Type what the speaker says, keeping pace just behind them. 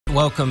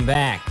Welcome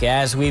back.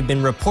 As we've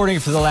been reporting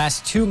for the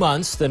last 2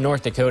 months, the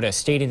North Dakota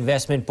State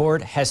Investment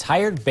Board has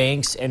hired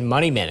banks and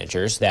money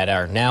managers that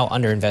are now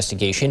under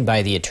investigation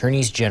by the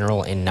attorneys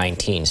general in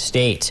 19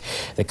 states.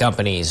 The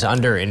companies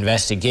under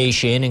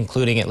investigation,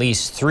 including at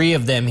least 3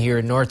 of them here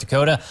in North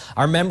Dakota,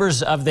 are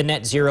members of the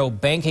Net Zero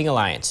Banking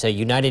Alliance, a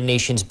United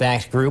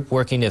Nations-backed group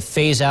working to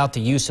phase out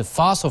the use of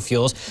fossil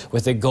fuels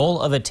with the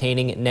goal of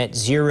attaining net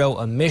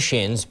zero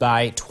emissions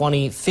by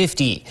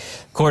 2050.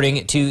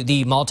 According to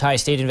the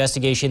multi-state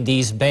investigation,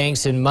 these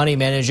banks and money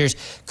managers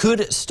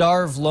could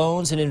starve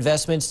loans and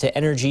investments to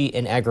energy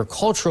and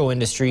agricultural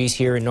industries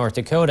here in North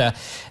Dakota.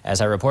 As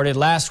I reported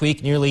last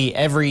week, nearly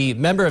every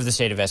member of the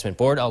State Investment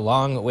Board,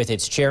 along with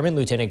its chairman,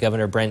 Lieutenant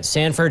Governor Brent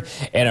Sanford,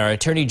 and our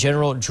Attorney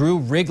General Drew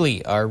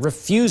Wrigley, are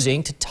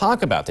refusing to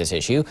talk about this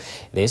issue.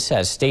 This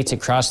as states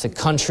across the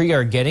country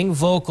are getting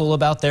vocal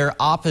about their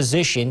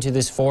opposition to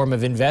this form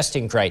of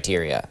investing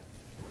criteria.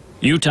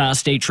 Utah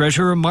State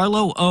Treasurer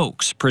Marlo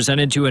Oaks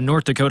presented to a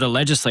North Dakota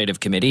Legislative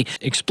Committee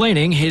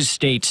explaining his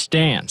state's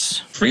stance.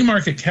 Free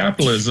market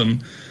capitalism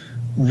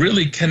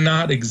really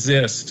cannot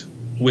exist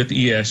with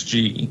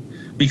ESG,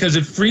 because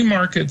if free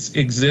markets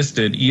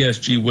existed,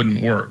 ESG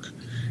wouldn't work.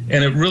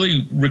 And it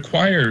really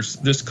requires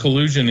this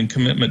collusion and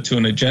commitment to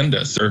an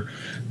agenda. So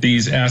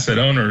these asset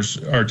owners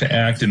are to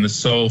act in the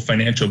sole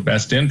financial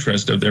best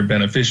interest of their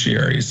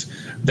beneficiaries.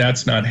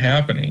 That's not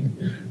happening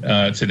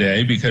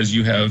today, because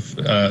you have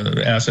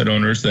asset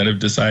owners that have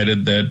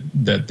decided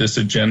that this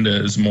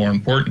agenda is more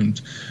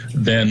important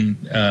than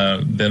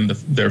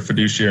their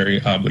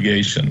fiduciary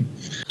obligation.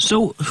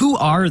 So who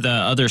are the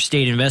other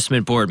State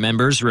Investment Board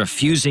members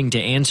refusing to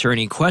answer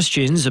any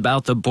questions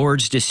about the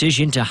board's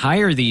decision to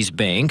hire these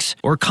banks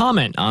or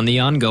comment on the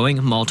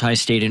ongoing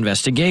multi-state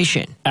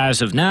investigation?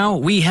 As of now,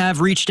 we have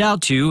reached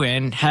out to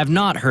and have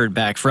not heard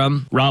back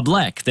from Rob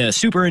Leck, the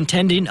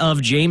superintendent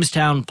of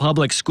Jamestown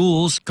Public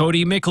Schools,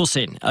 Cody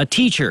Mickelson, a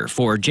teacher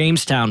for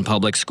Jamestown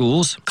Public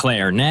Schools,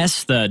 Claire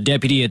Ness, the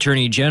deputy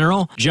attorney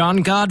general, John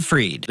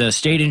Gottfried, the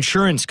state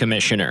insurance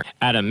commissioner,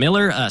 Adam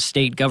Miller, a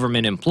state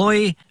government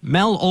employee,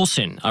 Mel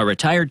Olson, a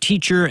retired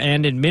teacher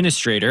and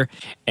administrator,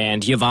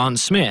 and Yvonne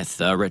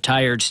Smith, a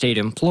retired state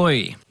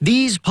employee.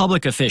 These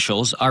public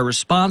officials are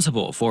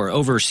responsible for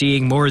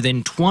overseeing more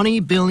than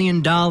 $20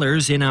 billion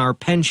in our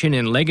pension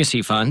and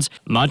legacy funds,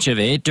 much of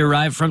it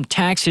derived from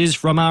taxes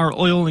from our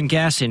oil and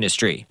gas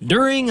industry.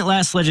 During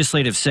last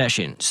legislative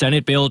session,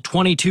 Senate Bill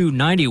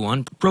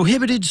 2291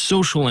 prohibited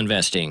social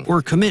investing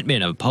or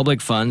commitment of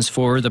public funds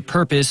for the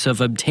purpose of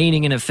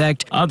obtaining an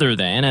effect other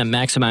than a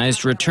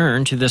maximized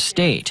return to the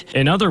state.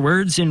 In other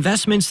words,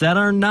 investments that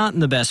are not in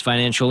the best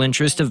financial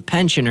interest of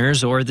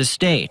pensioners or the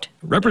state.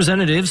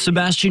 Representative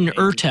Sebastian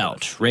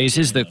Ertelt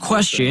raises the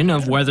question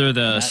of whether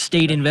the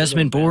State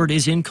Investment Board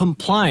is in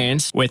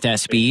compliance with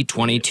SB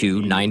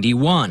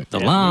 2291. The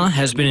law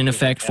has been in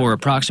effect for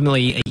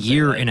approximately a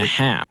year and a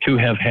half. To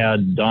have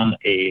had done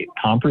a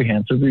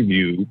comprehensive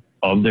review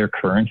of their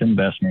current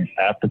investments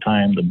at the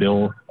time the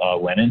bill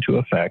went into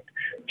effect,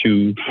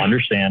 to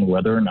understand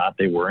whether or not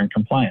they were in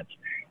compliance.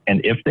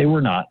 And if they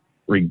were not,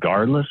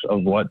 regardless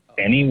of what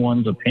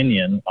anyone's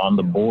opinion on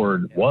the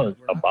board was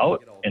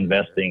about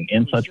investing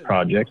in such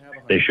projects,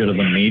 they should have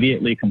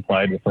immediately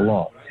complied with the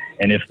law.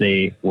 And if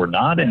they were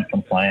not in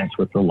compliance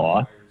with the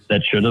law,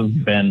 that should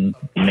have been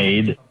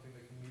made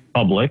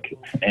public.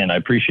 And I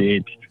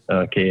appreciate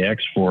KX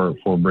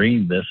for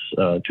bringing this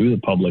to the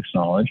public's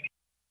knowledge.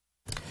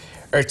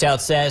 Ertelt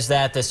says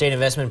that the State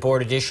Investment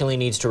Board additionally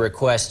needs to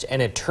request an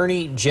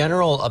Attorney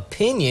General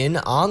opinion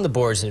on the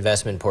board's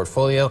investment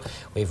portfolio.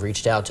 We've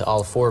reached out to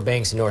all 4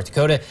 banks in North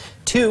Dakota.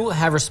 2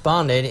 have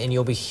responded, and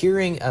you'll be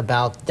hearing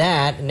about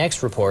that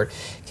next report.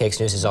 KX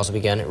News has also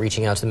begun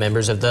reaching out to the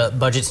members of the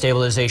Budget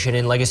Stabilization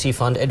and Legacy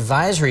Fund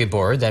Advisory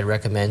Board that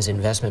recommends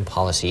investment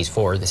policies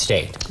for the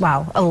state.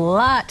 Wow, a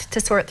lot to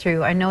sort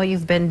through. I know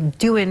you've been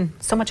doing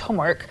so much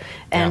homework,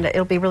 and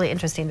it'll be really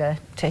interesting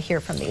to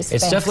hear from these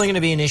It's banks. definitely going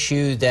to be an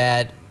issue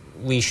that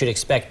we should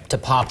expect to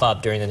pop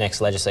up during the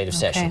next legislative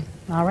session.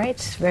 All right,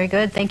 very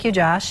good. Thank you,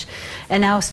 Josh. And now